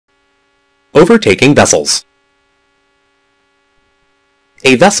Overtaking vessels.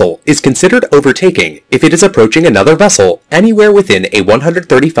 A vessel is considered overtaking if it is approaching another vessel anywhere within a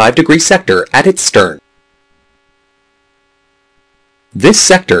 135-degree sector at its stern. This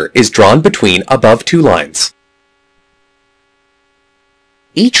sector is drawn between above two lines.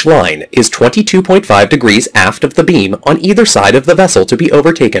 Each line is 22.5 degrees aft of the beam on either side of the vessel to be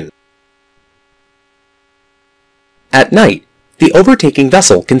overtaken. At night, the overtaking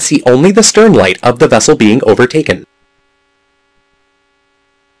vessel can see only the stern light of the vessel being overtaken.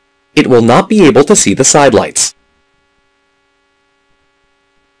 It will not be able to see the sidelights.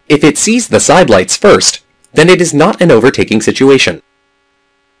 If it sees the sidelights first, then it is not an overtaking situation.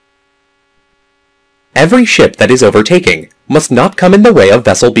 Every ship that is overtaking must not come in the way of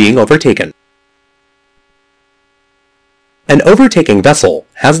vessel being overtaken. An overtaking vessel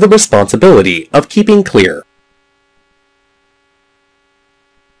has the responsibility of keeping clear.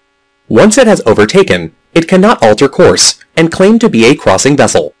 Once it has overtaken, it cannot alter course and claim to be a crossing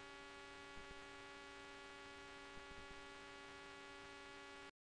vessel.